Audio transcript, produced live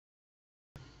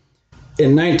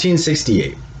In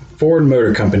 1968, Ford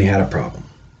Motor Company had a problem.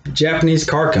 Japanese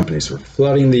car companies were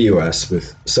flooding the US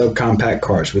with subcompact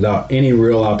cars without any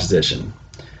real opposition.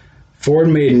 Ford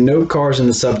made no cars in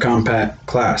the subcompact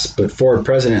class, but Ford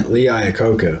President Lee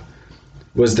Iacocca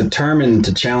was determined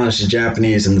to challenge the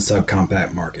Japanese in the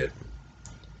subcompact market.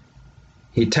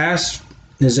 He tasked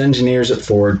his engineers at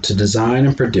Ford to design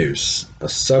and produce a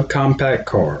subcompact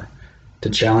car to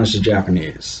challenge the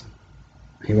Japanese.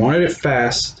 He wanted it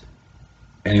fast,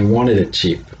 and he wanted it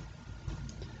cheap.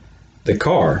 The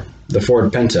car, the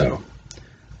Ford Pinto,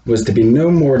 was to be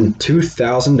no more than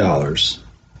 $2,000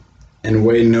 and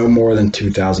weigh no more than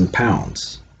 2,000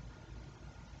 pounds,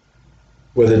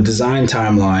 with a design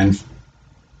timeline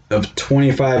of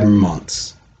 25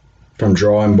 months from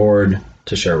drawing board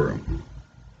to showroom.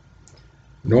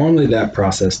 Normally that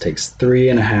process takes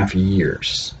 3.5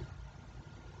 years,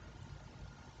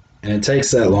 and it takes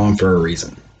that long for a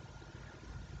reason.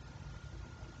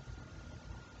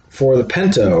 For the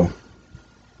Pinto,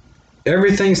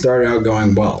 everything started out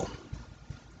going well.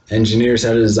 Engineers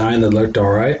had a design that looked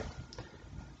alright,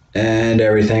 and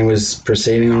everything was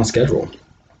proceeding on schedule.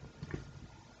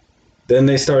 Then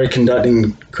they started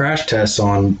conducting crash tests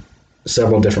on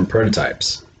several different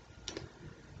prototypes.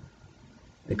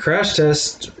 The crash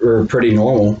tests were pretty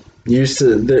normal, used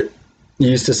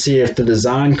to see if the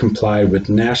design complied with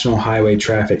National Highway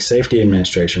Traffic Safety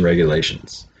Administration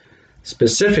regulations,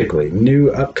 specifically new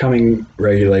upcoming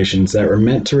regulations that were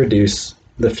meant to reduce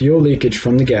the fuel leakage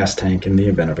from the gas tank in the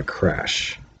event of a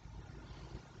crash.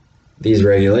 These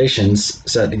regulations,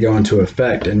 set to go into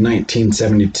effect in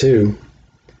 1972,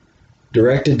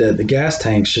 directed that the gas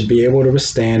tank should be able to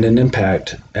withstand an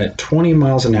impact at 20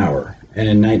 miles an hour, and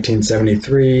in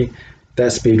 1973,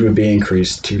 that speed would be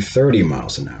increased to 30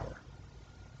 miles an hour.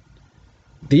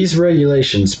 These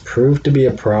regulations proved to be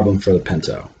a problem for the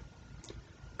Pinto.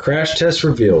 Crash tests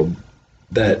revealed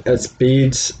that at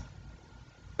speeds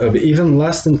of even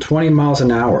less than 20 miles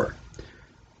an hour,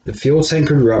 the fuel tank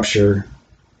would rupture,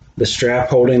 the strap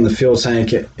holding the fuel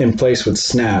tank in place would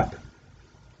snap,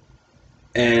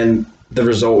 and the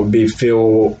result would be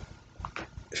fuel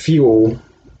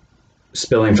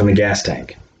spilling from the gas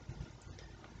tank.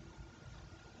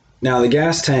 Now, the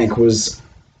gas tank was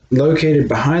located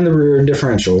behind the rear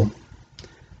differential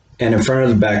and in front of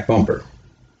the back bumper.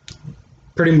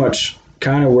 Pretty much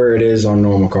kind of where it is on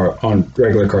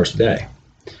regular cars today.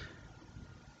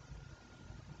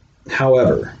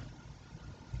 However,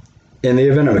 in the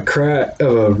event of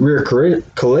a rear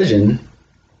collision,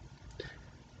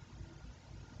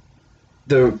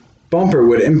 the bumper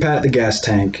would impact the gas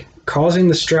tank, causing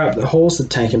the strap that holds the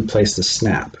tank in place to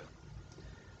snap.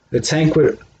 The tank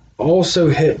would also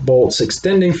hit bolts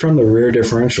extending from the rear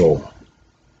differential,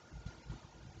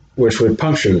 which would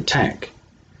puncture the tank.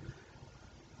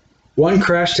 One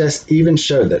crash test even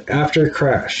showed that after a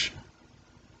crash,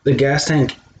 the gas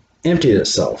tank emptied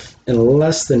itself in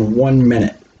less than 1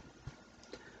 minute.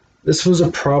 This was a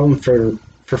problem for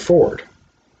Ford,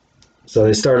 so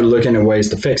they started looking at ways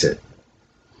to fix it.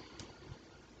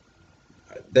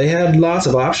 They had lots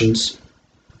of options,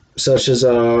 such as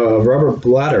a rubber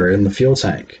bladder in the fuel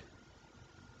tank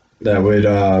that would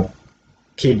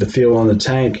keep the fuel in the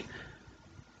tank,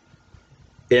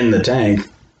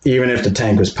 even if the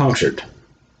tank was punctured.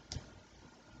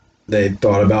 They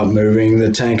thought about moving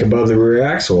the tank above the rear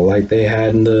axle like they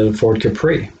had in the Ford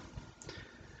Capri,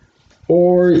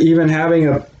 or even having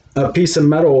a piece of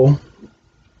metal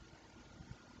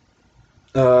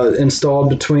installed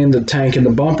between the tank and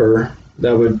the bumper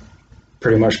that would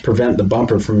pretty much prevent the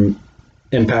bumper from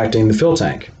impacting the fuel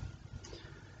tank.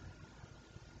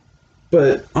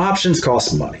 But options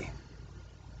cost money.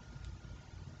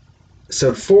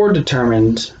 So Ford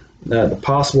determined that the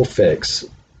possible fix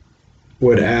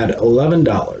would add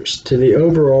 $11 to the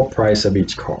overall price of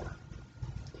each car.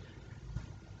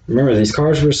 Remember, these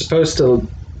cars were supposed to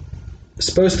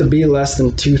be less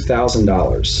than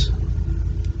 $2,000.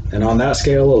 And on that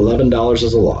scale, $11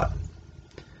 is a lot.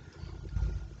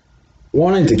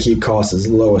 Wanting to keep costs as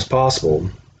low as possible,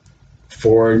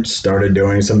 Ford started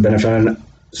doing some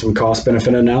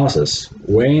cost-benefit analysis,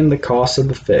 weighing the cost of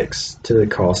the fix to the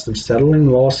cost of settling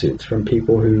lawsuits from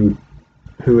people who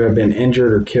have been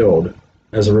injured or killed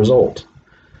as a result.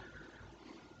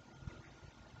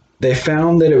 They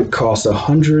found that it would cost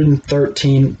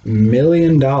 $113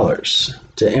 million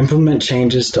to implement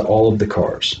changes to all of the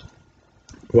cars,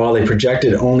 while they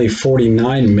projected only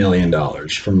 $49 million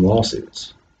from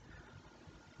lawsuits.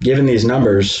 Given these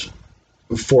numbers,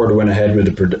 Ford went ahead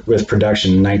with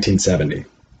production in 1970.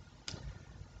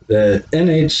 The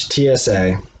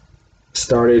NHTSA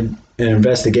started an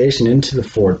investigation into the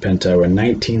Ford Pinto in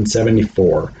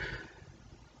 1974,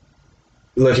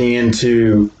 looking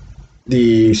into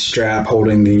the strap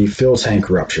holding the fuel tank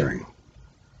rupturing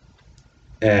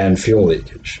and fuel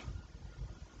leakage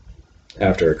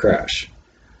after a crash.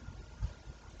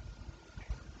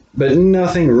 But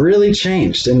nothing really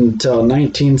changed until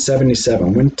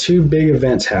 1977, when two big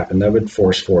events happened that would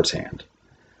force Ford's hand.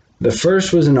 The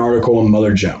first was an article in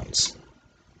Mother Jones.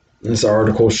 This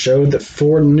article showed that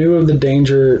Ford knew of the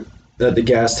danger that the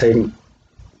gas tank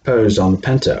posed on the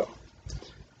Pinto.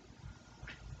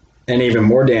 And even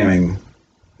more damning,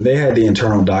 they had the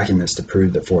internal documents to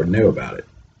prove that Ford knew about it,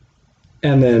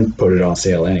 and then put it on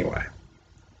sale anyway.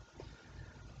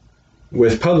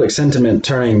 With public sentiment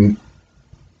turning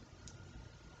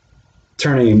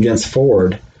against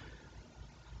Ford,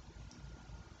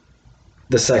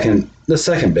 the second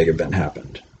big event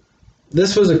happened.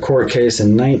 This was a court case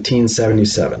in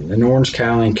 1977 in Orange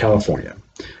County, California,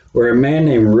 where a man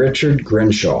named Richard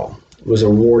Grinshaw was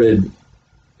awarded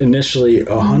initially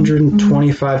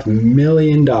 $125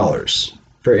 million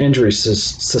for injuries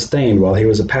sustained while he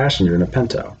was a passenger in a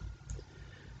Pinto.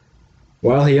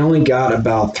 While he only got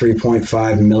about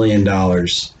 $3.5 million,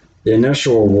 the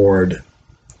initial award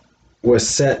was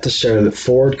set to show that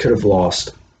Ford could have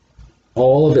lost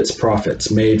all of its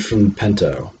profits made from the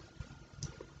Pinto,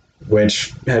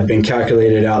 which had been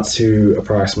calculated out to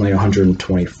approximately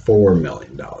 $124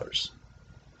 million.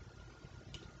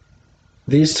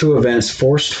 These two events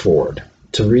forced Ford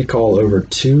to recall over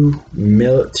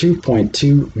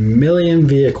 2.2 million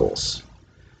vehicles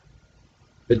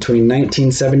between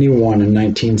 1971 and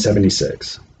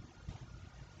 1976,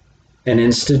 and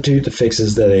institute the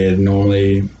fixes that had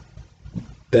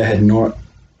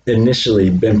initially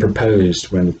been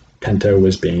proposed when Pinto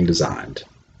was being designed.